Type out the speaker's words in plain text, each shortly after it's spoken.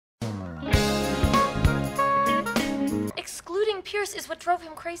and Pierce is what drove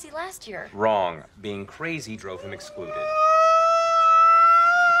him crazy last year. Wrong. Being crazy drove him excluded.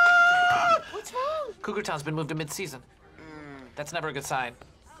 What's wrong? Cougar Town's been moved to mid-season. That's never a good sign.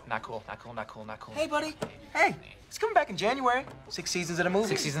 Not cool, not cool, not cool, not cool. Hey, buddy. Hey, it's coming back in January. 6 seasons in a movie.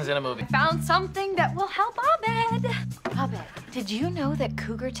 6 seasons in a movie. Found something that will help Abed. Abed, did you know that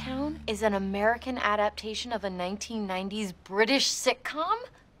Cougar Town is an American adaptation of a 1990s British sitcom?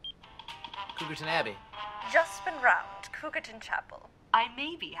 Cougarton Abbey. Just been round Cougarton Chapel. I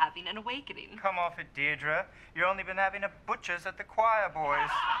may be having an awakening. Come off it, Deirdre. You've only been having a butcher's at the choir, boys.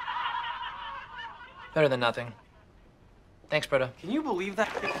 Better than nothing. Thanks, Britta. Can you believe that?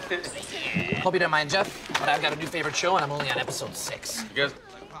 Hope you don't mind, Jeff, but I've got a new favorite show, and I'm only on episode 6. You guys?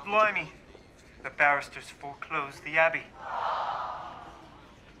 Blimey. The barristers foreclosed the Abbey.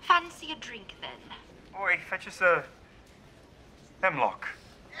 Fancy a drink, then? Oi, fetch us a hemlock.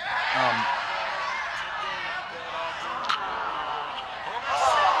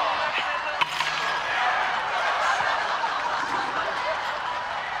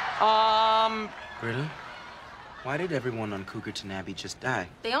 Britta, why did everyone on Cougarton Abbey just die?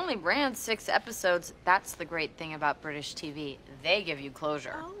 They only ran 6 episodes. That's the great thing about British TV. They give you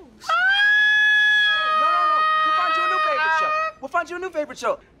closure. No. We'll find you a new favorite show. We'll find you a new favorite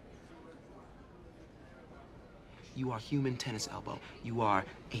show. You are human tennis elbow. You are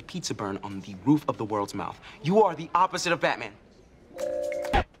a pizza burn on the roof of the world's mouth. You are the opposite of Batman.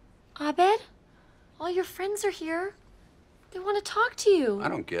 Abed, all your friends are here. They want to talk to you. I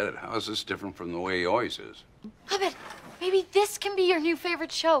don't get it. How is this different from the way he always is? Abed, maybe this can be your new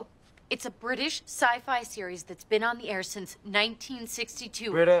favorite show. It's a British sci-fi series that's been on the air since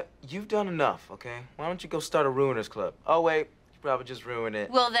 1962. Britta, you've done enough, okay? Why don't you go start a Ruiners Club? Oh, wait, you probably just ruined it.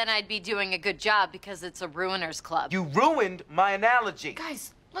 Well, then I'd be doing a good job because it's a Ruiners Club. You ruined my analogy.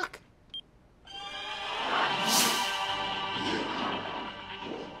 Guys, look.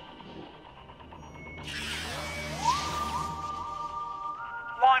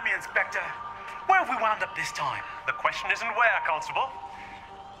 Blimey, Inspector. Where have we wound up this time? The question isn't where, Constable,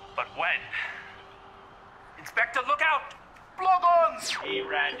 but when. Inspector, look out! Blog-ons!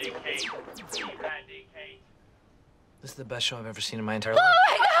 Eradicate. Eradicate. This is the best show I've ever seen in my entire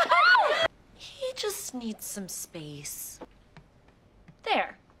life. He just needs some space.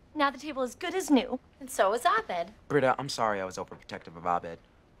 There. Now the table is good as new. And so is Abed. Britta, I'm sorry I was overprotective of Abed.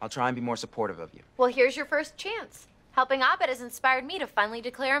 I'll try and be more supportive of you. Well, here's your first chance. Helping Abed has inspired me to finally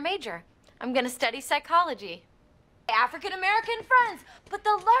declare a major. I'm gonna study psychology. African-American friends. But the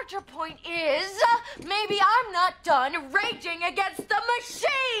larger point is, maybe I'm not done raging against the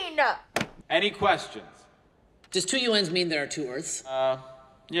machine! Any questions? Does 2 UNs mean there are 2 Earths?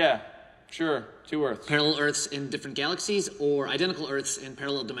 Yeah, sure. 2 Earths. Parallel Earths in different galaxies, or identical Earths in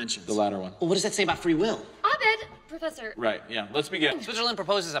parallel dimensions? The latter one. Well, what does that say about free will? Abed, Professor. Right, yeah. Let's begin. Switzerland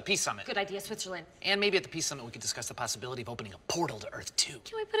proposes a peace summit. Good idea, Switzerland. And maybe at the peace summit we could discuss the possibility of opening a portal to Earth 2.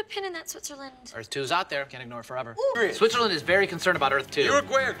 Can we put a pin in that, Switzerland? Earth 2's out there. Can't ignore it forever. Ooh. Switzerland is very concerned about Earth 2.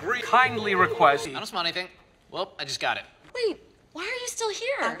 Uruguay agree. Kindly request. I don't smell anything. Well, I just got it. Wait, why are you still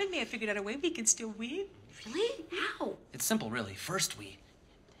here? Abed may have figured out a way we can still weed. Really? How? It's simple, really. First we...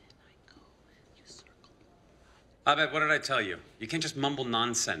 Abed, what did I tell you? You can't just mumble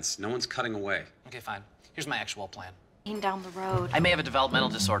nonsense. No one's cutting away. Okay, fine. Here's my actual plan. Down the road. I may have a developmental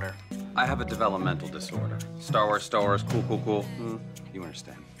disorder. I have a developmental disorder. Star Wars, cool. You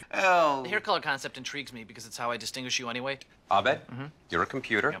understand. Oh. The hair color concept intrigues me because it's how I distinguish you anyway. Abed, you're a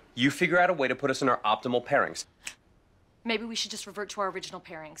computer. Yep. You figure out a way to put us in our optimal pairings. Maybe we should just revert to our original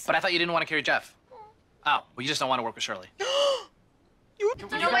pairings. But I thought you didn't want to carry Jeff. Oh, well, you just don't want to work with Shirley.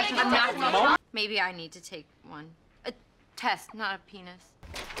 Maybe I need to take one. A test, not a penis.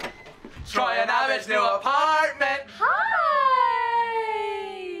 Troy and Abed's new apartment. Hi!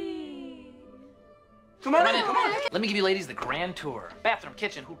 Come on in. Let me give you ladies the grand tour. Bathroom,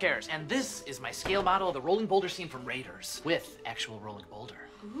 kitchen, who cares? And this is my scale model of the rolling boulder scene from Raiders with actual rolling boulder.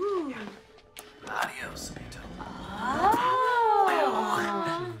 Ooh. Adios, Vito.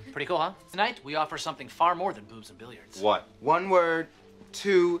 Oh. Pretty cool, huh? Tonight, we offer something far more than boobs and billiards. What? 1 word,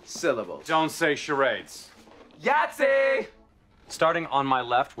 2 syllables. Don't say charades. Yahtzee! Starting on my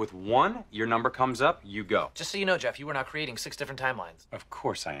left with 1, your number comes up, you go. Just so you know, Jeff, you are now creating 6 different timelines. Of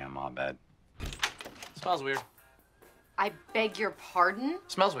course I am, Abed. Smells weird. I beg your pardon?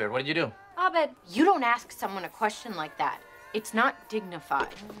 Smells weird. What did you do? Abed, you don't ask someone a question like that. It's not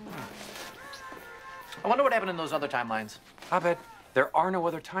dignified. I wonder what happened in those other timelines. Abed, there are no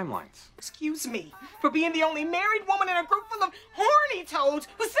other timelines. Excuse me for being the only married woman in a group full of horny toads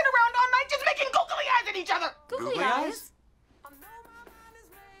who sit around all night just making googly eyes at each other. Googly eyes?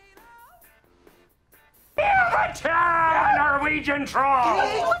 Return, are we Legion Troll!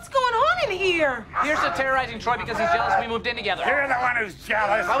 Hey, what's going on in here? Here's to terrorizing Troy because he's jealous we moved in together. You're the one who's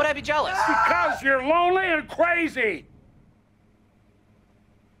jealous. Why would I be jealous? Because you're lonely and crazy.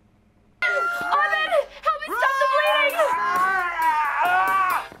 Abed, help me stop the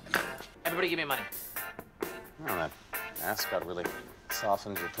bleeding! Everybody give me money. Oh, that ascot really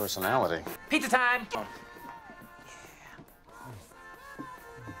softened your personality. Pizza time!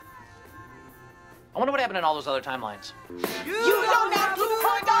 I wonder what happened in all those other timelines. You don't have to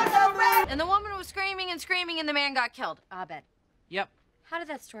put on the red. And the woman was screaming and screaming and the man got killed. Abed, Yep. how did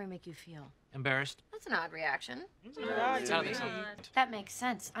that story make you feel? Embarrassed. That's an odd reaction. I don't think so. That makes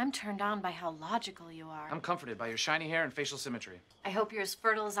sense. I'm turned on by how logical you are. I'm comforted by your shiny hair and facial symmetry. I hope you're as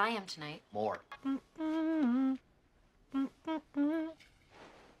fertile as I am tonight. More.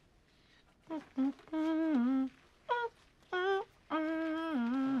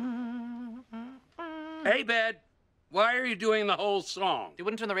 Abed, why are you doing the whole song? They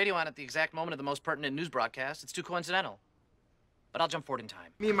wouldn't turn the radio on at the exact moment of the most pertinent news broadcast. It's too coincidental. But I'll jump forward in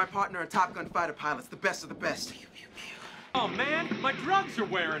time. Me and my partner are Top Gun fighter pilots, the best of the best. Oh, man, my drugs are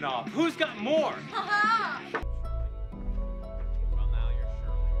wearing off. Who's got more?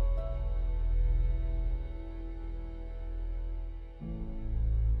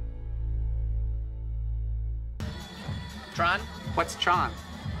 Tron? What's Tron?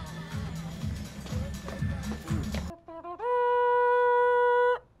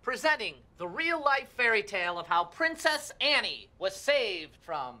 Presenting the real-life fairy tale of how Princess Annie was saved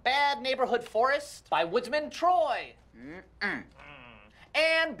from bad neighborhood forest by woodsman Troy.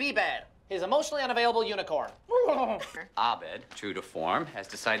 And Abed, his emotionally unavailable unicorn. Abed, true to form, has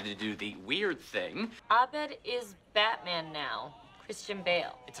decided to do the weird thing. Abed is Batman now. Christian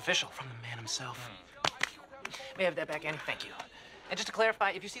Bale. It's official. From the man himself. May I have that back, Annie? Thank you. And just to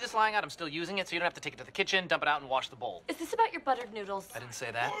clarify, if you see this lying out, I'm still using it, so you don't have to take it to the kitchen, dump it out, and wash the bowl. Is this about your buttered noodles? I didn't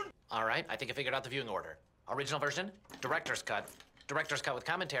say that. All right, I think I figured out the viewing order. Original version, director's cut with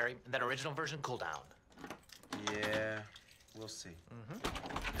commentary, and then original version, cool down. Yeah, we'll see. Oh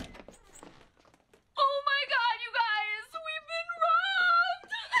my God, you guys! We've been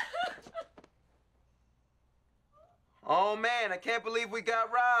robbed! Oh man, I can't believe we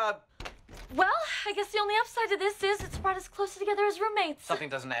got robbed. Well, I guess the only upside to this is it's brought us closer together as roommates. Something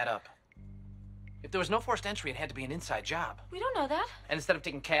doesn't add up. If there was no forced entry, it had to be an inside job. We don't know that. And instead of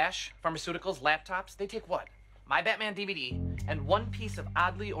taking cash, pharmaceuticals, laptops, they take what? My Batman DVD and one piece of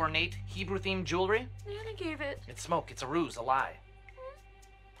oddly ornate Hebrew-themed jewelry? Anna gave it. It's smoke. It's a ruse, a lie.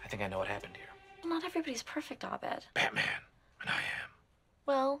 I think I know what happened here. Not everybody's perfect, Abed. Batman, and I am.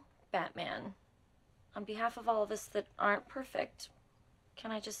 Well, Batman, on behalf of all of us that aren't perfect,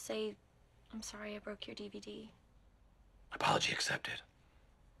 can I just say, I'm sorry I broke your DVD. Apology accepted.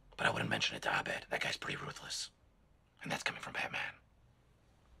 But I wouldn't mention it to Abed. That guy's pretty ruthless. And that's coming from Batman.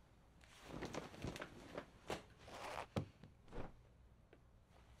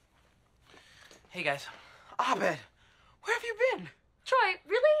 Hey, guys. Abed, where have you been? Troy,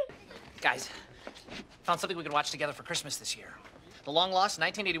 really? Guys, found something we can watch together for Christmas this year. The long-lost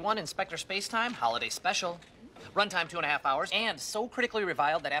 1981 Inspector Spacetime Holiday Special. Runtime 2.5 hours, and so critically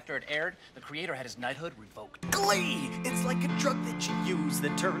reviled that after it aired, the creator had his knighthood revoked. Glee! It's like a drug that you use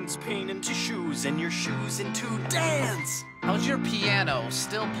that turns pain into shoes and your shoes into dance! How's your piano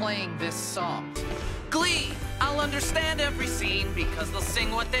still playing this song? Glee! I'll understand every scene because they'll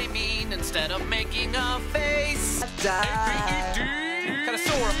sing what they mean instead of making a face.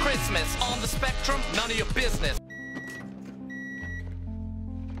 Connoisseur of Christmas on the spectrum, none of your business.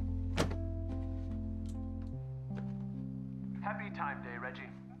 Happy Time Day, Reggie.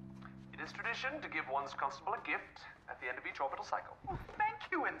 It is tradition to give one's constable a gift at the end of each orbital cycle. Oh,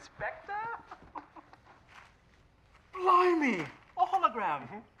 thank you, Inspector. Blimey, a hologram.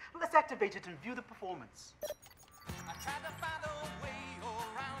 Let's activate it and view the performance. I tried to find a way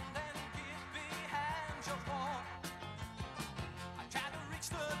around and get behind your wall. I tried to reach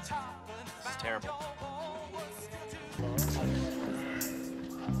the top and This is terrible.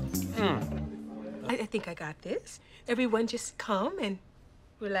 I think I got this. Everyone just come and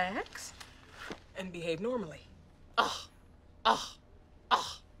relax and behave normally.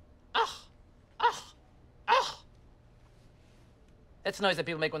 That's the noise that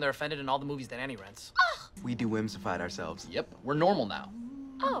people make when they're offended in all the movies that Annie rents. We de-whimsified ourselves. Yep, we're normal now.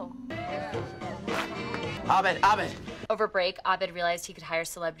 Oh. Abed! Over break, Abed realized he could hire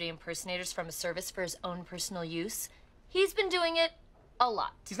celebrity impersonators from a service for his own personal use. He's been doing it a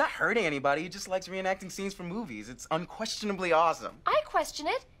lot. He's not hurting anybody. He just likes reenacting scenes from movies. It's unquestionably awesome. I question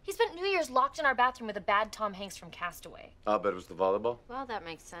it. He spent New Year's locked in our bathroom with a bad Tom Hanks from Castaway. I'll bet it was the volleyball. Well, that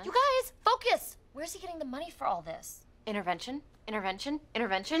makes sense. You guys, focus! Where's he getting the money for all this? Intervention? Intervention?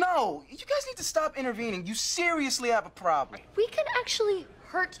 Intervention? No! You guys need to stop intervening. You seriously have a problem. We could actually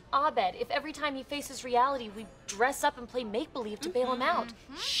hurt Abed if every time he faces reality, we dress up and play make-believe to bail him out.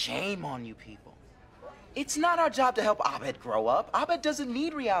 Shame on you people. It's not our job to help Abed grow up. Abed doesn't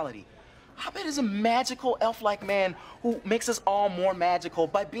need reality. Abed is a magical elf-like man who makes us all more magical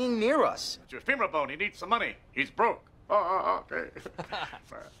by being near us. It's your femur bone. He needs some money. He's broke. Oh, okay.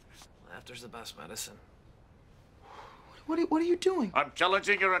 Laughter's the best medicine. What are you doing? I'm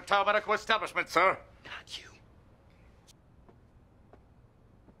challenging your entire medical establishment, sir. Not you.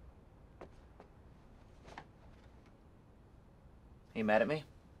 You mad at me?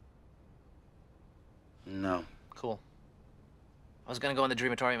 No. Cool. I was gonna go in the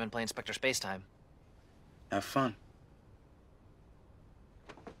Dreamatorium and play Inspector Spacetime. Have fun.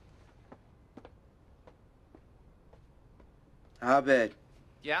 Abed.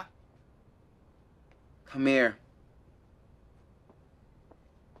 Yeah? Come here.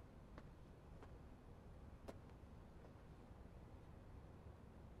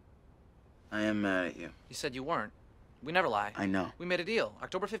 I am mad at you. You said you weren't. We never lie. I know. We made a deal.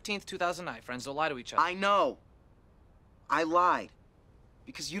 October 15th, 2009. Friends don't lie to each other. I know. I lied.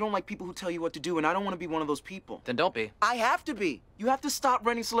 Because you don't like people who tell you what to do, and I don't want to be one of those people. Then don't be. I have to be. You have to stop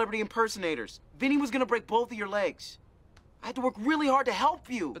running celebrity impersonators. Vinny was gonna break both of your legs. I had to work really hard to help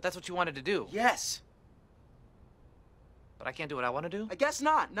you. But that's what you wanted to do. Yes. But I can't do what I want to do? I guess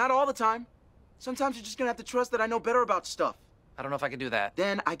not. Not all the time. Sometimes you're just gonna have to trust that I know better about stuff. I don't know if I can do that.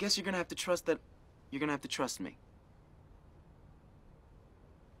 Then I guess you're gonna have to trust that you're gonna have to trust me.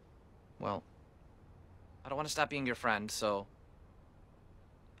 Well, I don't want to stop being your friend, so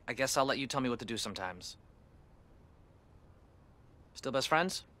I guess I'll let you tell me what to do sometimes. Still best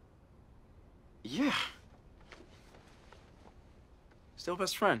friends? Yeah. Still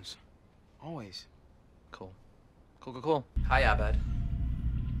best friends. Always. Cool. Cool. Hi, Abed.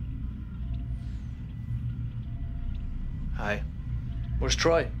 Hi. Where's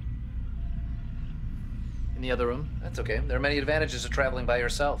Troy? In the other room. That's okay. There are many advantages to traveling by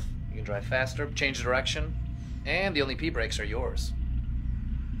yourself. You can drive faster, change direction, and the only pee breaks are yours.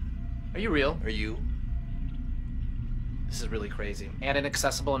 Are you real? Are you? This is really crazy. And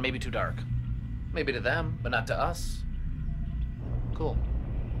inaccessible and maybe too dark. Maybe to them, but not to us. Cool.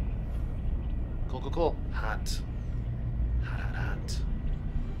 Cool. Hot. Hot.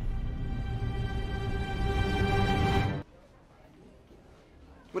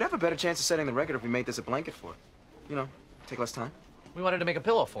 We'd have a better chance of setting the record if we made this a blanket fort. You know, take less time. We wanted to make a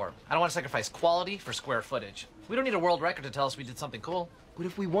pillow fort. I don't want to sacrifice quality for square footage. We don't need a world record to tell us we did something cool. But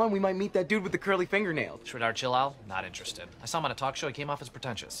if we won, we might meet that dude with the curly fingernails. Sridhar Chillal? Not interested. I saw him on a talk show. He came off as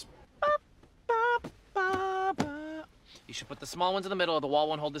pretentious. You should put the small ones in the middle of the wall,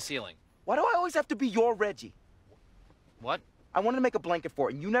 one hold the ceiling. Why do I always have to be your Reggie? What? I wanted to make a blanket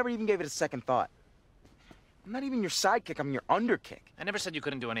fort, and you never even gave it a second thought. I'm not even your sidekick, I'm your underkick. I never said you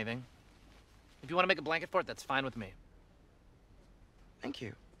couldn't do anything. If you want to make a blanket fort, that's fine with me. Thank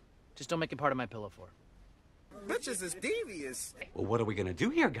you. Just don't make it part of my pillow fort. Bitches is devious. Well, what are we gonna do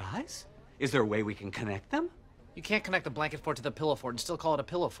here, guys? Is there a way we can connect them? You can't connect the blanket fort to the pillow fort and still call it a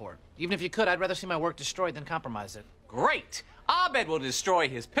pillow fort. Even if you could, I'd rather see my work destroyed than compromise it. Great! Abed will destroy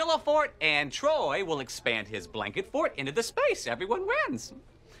his pillow fort, and Troy will expand his blanket fort into the space. Everyone wins.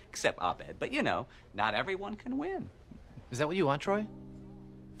 Except Abed, but you know, not everyone can win. Is that what you want, Troy?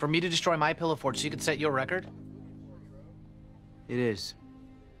 For me to destroy my pillow fort so you could set your record? It is.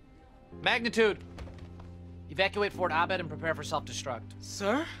 Magnitude! Evacuate Fort Abed and prepare for self-destruct.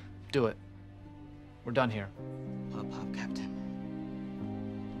 Sir? Do it. We're done here. Well, Pop, Captain.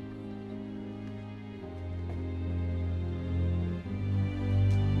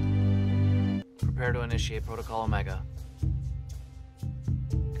 Prepare to initiate Protocol Omega.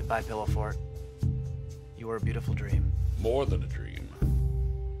 Goodbye, Pillow Fort. You were a beautiful dream. More than a dream.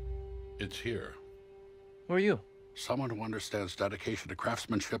 It's here. Who are you? Someone who understands dedication to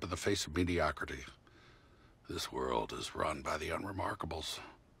craftsmanship in the face of mediocrity. This world is run by the unremarkables.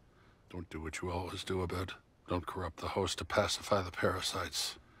 Don't do what you always do, Abed. Don't corrupt the host to pacify the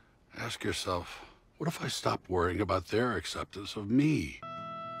parasites. Ask yourself, what if I stopped worrying about their acceptance of me?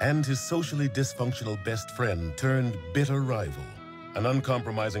 And his socially dysfunctional best friend turned bitter rival. An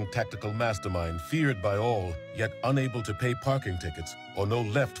uncompromising tactical mastermind feared by all, yet unable to pay parking tickets or know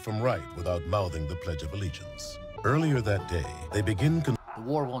left from right without mouthing the Pledge of Allegiance. Earlier that day, they begin... The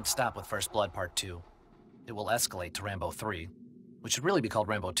war won't stop with First Blood Part 2. It will escalate to Rambo 3, which should really be called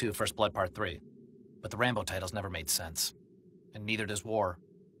Rambo 2, First Blood Part 3. But the Rambo titles never made sense. And neither does war.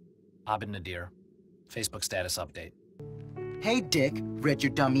 Abed Nadir. Facebook status update. Hey, Dick. Read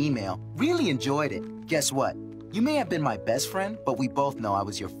your dumb email. Really enjoyed it. Guess what? You may have been my best friend, but we both know I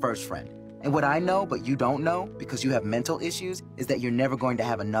was your first friend. And what I know, but you don't know, because you have mental issues, is that you're never going to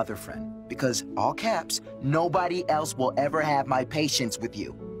have another friend. Because, all caps, nobody else will ever have my patience with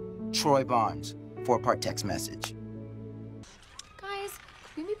you. Troy Barnes, 4-part text message. Guys,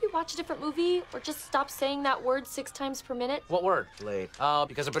 could we maybe watch a different movie or just stop saying that word 6 times per minute? What word? Blade. Oh,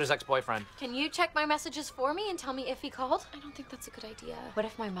 because of Britta's ex-boyfriend. Can you check my messages for me and tell me if he called? I don't think that's a good idea. What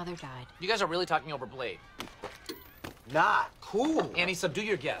if my mother died? You guys are really talking over Blade. Nah, cool. Annie, subdue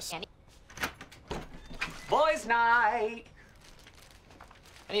your guess. Annie? Boys' night.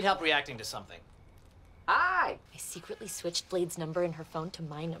 I need help reacting to something. Hi. I secretly switched Blade's number in her phone to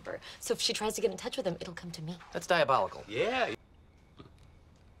my number. So if she tries to get in touch with him, it'll come to me. That's diabolical. Yeah.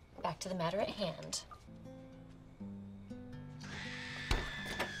 Back to the matter at hand.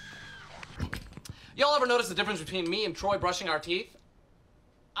 Y'all ever notice the difference between me and Troy brushing our teeth?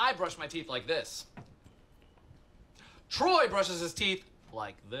 I brush my teeth like this. Troy brushes his teeth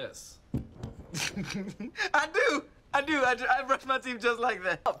like this. I do. I brush my teeth just like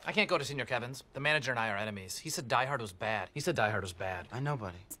that. I can't go to Senior Kevin's. The manager and I are enemies. He said Die Hard was bad. I know,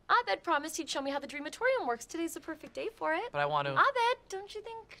 buddy. Abed promised he'd show me how the Dreamatorium works. Today's the perfect day for it. But I want to... Abed, don't you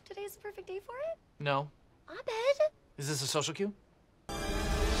think today's the perfect day for it? No. Abed? Is this a social cue?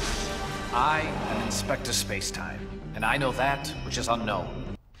 I am Inspector Spacetime, and I know that which is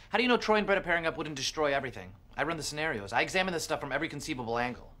unknown. How do you know Troy and Britta pairing up wouldn't destroy everything? I run the scenarios. I examine this stuff from every conceivable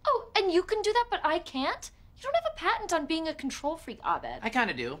angle. Oh, and you can do that, but I can't? You don't have a patent on being a control freak, Abed. I kind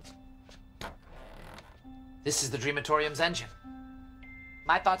of do. This is the Dreamatorium's engine.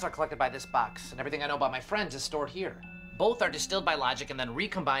 My thoughts are collected by this box, and everything I know about my friends is stored here. Both are distilled by logic and then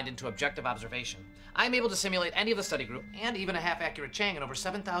recombined into objective observation. I'm able to simulate any of the study group, and even a half-accurate Chang in over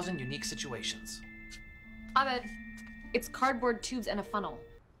 7,000 unique situations. Abed, it's cardboard tubes and a funnel.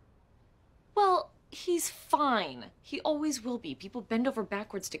 Well, he's fine. He always will be. People bend over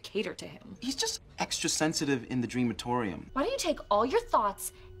backwards to cater to him. He's just extra sensitive in the Dreamatorium. Why don't you take all your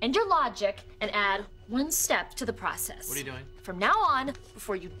thoughts and your logic and add 1 step to the process? What are you doing? From now on,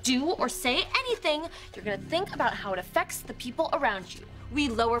 before you do or say anything, you're gonna think about how it affects the people around you. We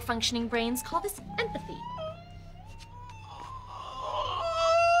lower functioning brains call this empathy.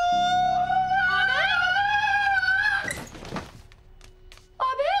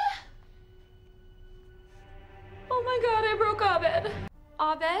 Oh my god, I broke Abed.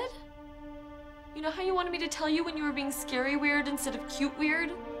 Abed? You know how you wanted me to tell you when you were being scary weird instead of cute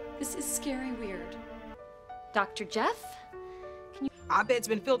weird? This is scary weird. Dr. Jeff? Can you... Abed's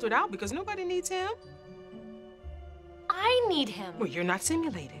been filtered out because nobody needs him. I need him. Well, you're not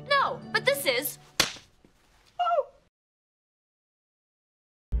simulated. No, but this is.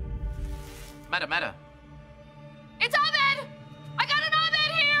 Meta. It's Abed! I got an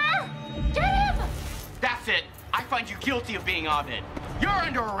Abed here! Get him! That's it. I find you guilty of being Abed. You're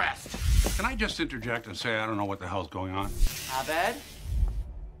under arrest. Can I just interject and say I don't know what the hell's going on? Abed?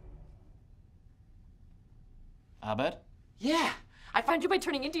 Abed? Yeah. I found you by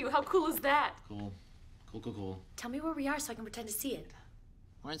turning into you. How cool is that? Cool. Tell me where we are so I can pretend to see it.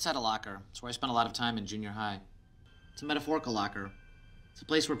 We're inside a locker. It's where I spent a lot of time in junior high. It's a metaphorical locker. It's a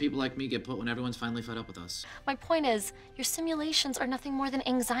place where people like me get put when everyone's finally fed up with us. My point is, your simulations are nothing more than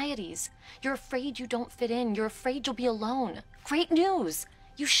anxieties. You're afraid you don't fit in. You're afraid you'll be alone. Great news!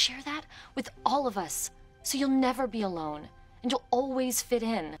 You share that with all of us, so you'll never be alone, and you'll always fit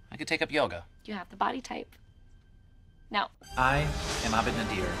in. I could take up yoga. You have the body type. Now. I am Abed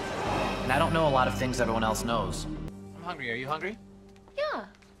Nadir, and I don't know a lot of things everyone else knows. I'm hungry. Are you hungry? Yeah.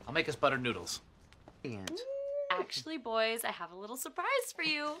 I'll make us buttered noodles. And? Actually, boys, I have a little surprise for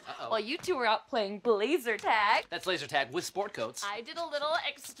you. Uh-oh. While you two were out playing blazer tag. That's laser tag with sport coats. I did a little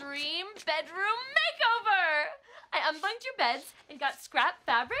extreme bedroom makeover. I unbunked your beds and got scrap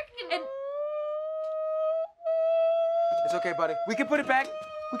fabric and... It's okay, buddy. We can put it back.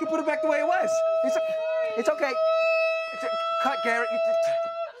 We can put it back the way it was. It's okay. Cut, Garrett. I'm sorry.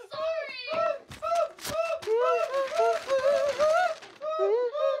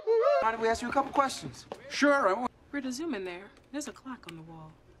 Why don't we ask you a couple questions? Sure. Britta, zoom in there. There's a clock on the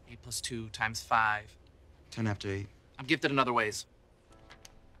wall. 8 + 2 × 5. 10 after 8. I'm gifted in other ways.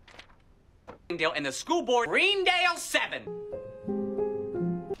 Greendale and the school board. Greendale 7.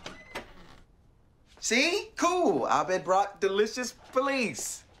 See? Cool. Abed brought delicious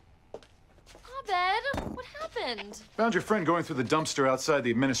police. Abed, what happened? Found your friend going through the dumpster outside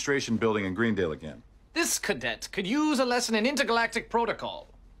the administration building in Greendale again. This cadet could use a lesson in intergalactic protocol.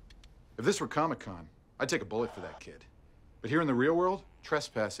 If this were Comic-Con, I'd take a bullet for that kid. But here in the real world,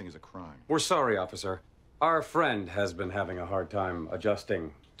 trespassing is a crime. We're sorry, officer. Our friend has been having a hard time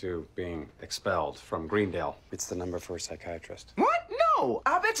adjusting to being expelled from Greendale. It's the number for a psychiatrist. What? No,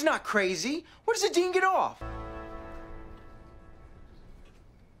 Abed's not crazy. Where does the dean get off?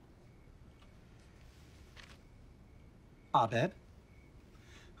 Abed,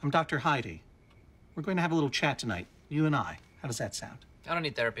 I'm Dr. Heidi. We're going to have a little chat tonight, you and I. How does that sound? I don't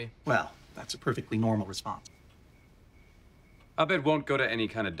need therapy. Well, that's a perfectly normal response. Abed won't go to any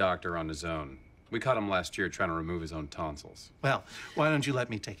kind of doctor on his own. We caught him last year trying to remove his own tonsils. Well, why don't you let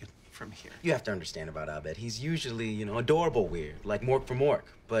me take it from here? You have to understand about Abed. He's usually, adorable weird, like Mork from Mork.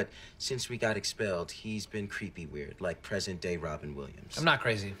 But since we got expelled, he's been creepy weird, like present-day Robin Williams. I'm not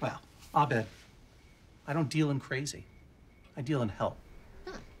crazy. Well, Abed, I don't deal in crazy. I deal in help.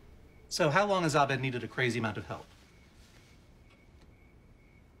 So how long has Abed needed a crazy amount of help?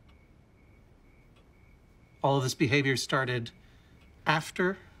 All of this behavior started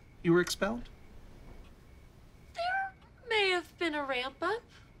after you were expelled? May have been a ramp up.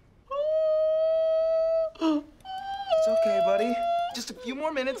 It's okay, buddy. Just a few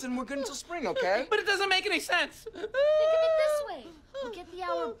more minutes and we're good until spring, okay? But it doesn't make any sense. Think of it this way. We'll get the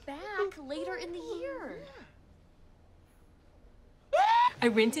hour back later in the year. I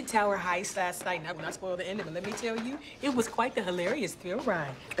rented Tower Heist last night, and I will not spoil the ending, but let me tell you, it was quite the hilarious thrill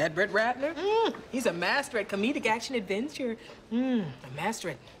ride. That Brett Ratner, he's a master at comedic action adventure, a master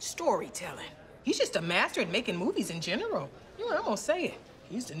at storytelling. He's just a master at making movies in general. I'm gonna say it.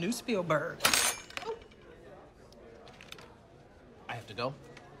 He's the new Spielberg. I have to go.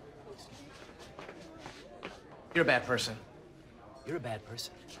 You're a bad person. You're a bad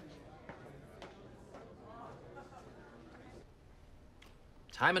person.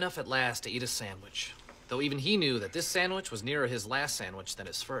 Time enough at last to eat a sandwich. Though even he knew that this sandwich was nearer his last sandwich than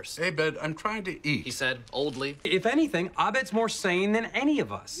his first. Abed, I'm trying to eat. He said, oldly. If anything, Abed's more sane than any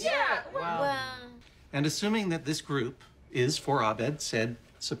of us. Yeah, Well, And assuming that this group is, for Abed, said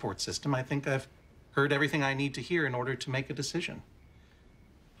support system, I think I've heard everything I need to hear in order to make a decision.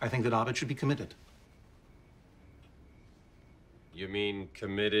 I think that Abed should be committed. You mean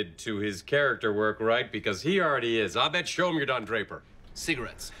committed to his character work, right? Because he already is. Abed, show him your Don Draper.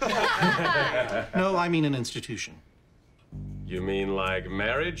 Cigarettes. No, I mean an institution. You mean like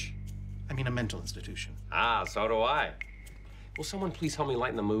marriage? I mean a mental institution. Ah, so do I. Will someone please help me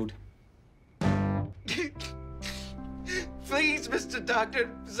lighten the mood? Please, Mr. Doctor,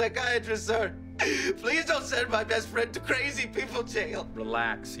 psychiatrist, sir. Please don't send my best friend to crazy people jail.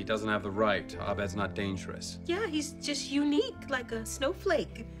 Relax. He doesn't have the right. Abed's not dangerous. Yeah, he's just unique, like a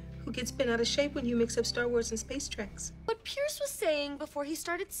snowflake who gets bent out of shape when you mix up Star Wars and space treks. what Pierce was saying before he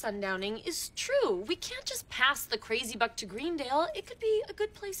started sundowning is true. We can't just pass the crazy buck to Greendale. It could be a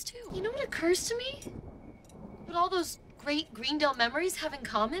good place, too. You know what occurs to me? What all those great Greendale memories have in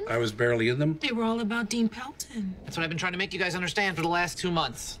common? I was barely in them. They were all about Dean Pelton. That's what I've been trying to make you guys understand for the last 2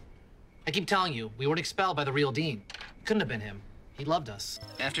 months. I keep telling you, we weren't expelled by the real Dean. Couldn't have been him. He loved us.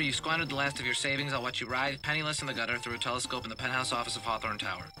 After you squandered the last of your savings, I'll watch you ride penniless in the gutter through a telescope in the penthouse office of Hawthorne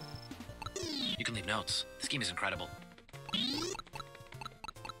Tower. You can leave notes. The scheme is incredible.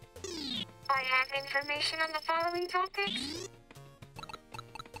 I have information on the following topics.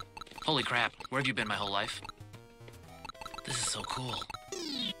 Holy crap, where have you been my whole life? This is so cool.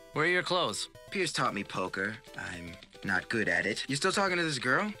 Where are your clothes? Pierce taught me poker. I'm not good at it. You still talking to this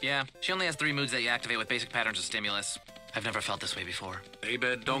girl? Yeah, she only has 3 moods that you activate with basic patterns of stimulus. I've never felt this way before.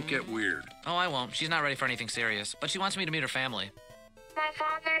 Abed, don't get weird. Oh, I won't. She's not ready for anything serious, but she wants me to meet her family. My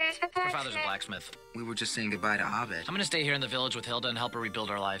father is the Her blacksmith. father's a blacksmith. We were just saying goodbye to Abed. I'm gonna stay here in the village with Hilda and help her rebuild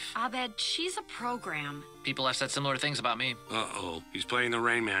her life. Abed, she's a program. People have said similar things about me. Uh-oh. He's playing the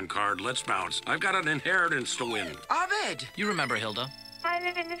Rain Man card. Let's bounce. I've got an inheritance to win. Abed! You remember Hilda? I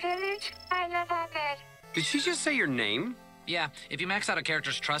live in the village. I love Abed. Did she just say your name? Yeah, if you max out a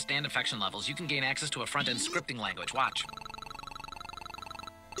character's trust and affection levels, you can gain access to a front-end scripting language. Watch.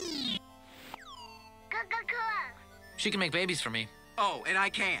 She can make babies for me. Oh, and I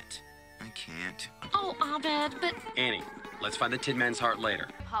can't. I can't. Oh, Abed, but... Annie, let's find the Tin Man's heart later.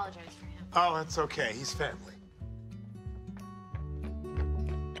 Apologize for him. Oh, that's okay. He's family.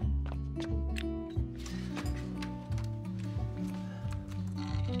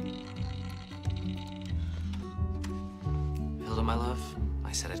 Hilda, my love,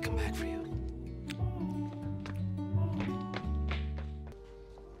 I said I'd come back for you.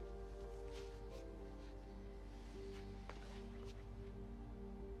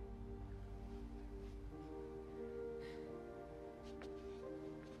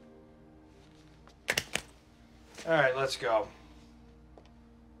 All right, let's go.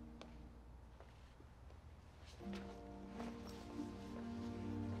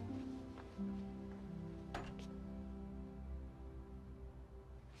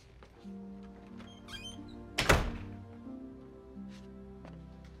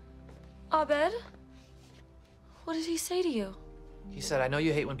 Abed? What did he say to you? He said, I know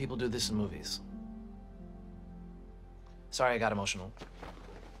you hate when people do this in movies. Sorry I got emotional.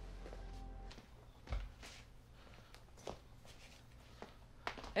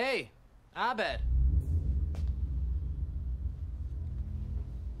 Hey, Abed.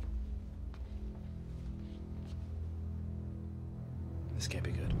 This can't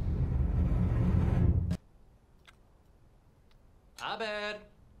be good. Abed.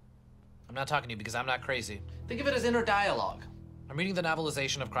 I'm not talking to you because I'm not crazy. Think of it as inner dialogue. I'm reading the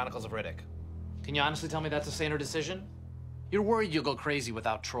novelization of Chronicles of Riddick. Can you honestly tell me that's a saner decision? You're worried you'll go crazy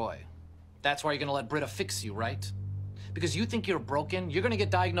without Troy. That's why you're gonna let Britta fix you, right? Because you think you're broken, you're gonna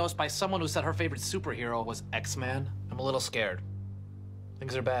get diagnosed by someone who said her favorite superhero was X-Man. I'm a little scared.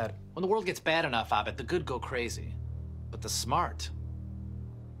 Things are bad. When the world gets bad enough, Abed, the good go crazy. But the smart,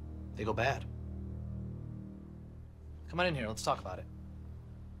 they go bad. Come on in here, let's talk about it.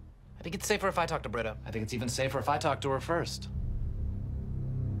 I think it's safer if I talk to Britta. I think it's even safer if I talk to her first.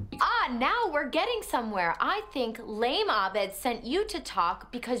 Ah, now we're getting somewhere. I think lame Abed sent you to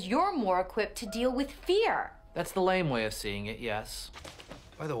talk because you're more equipped to deal with fear. That's the lame way of seeing it, yes.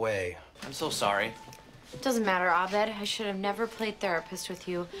 By the way, I'm so sorry. Doesn't matter, Abed. I should have never played therapist with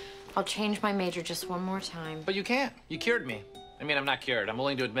you. I'll change my major just one more time. But you can't. You cured me. I mean, I'm not cured. I'm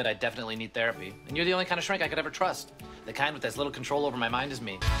willing to admit I definitely need therapy. And you're the only kind of shrink I could ever trust. The kind with as little control over my mind as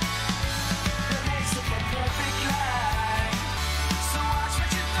me.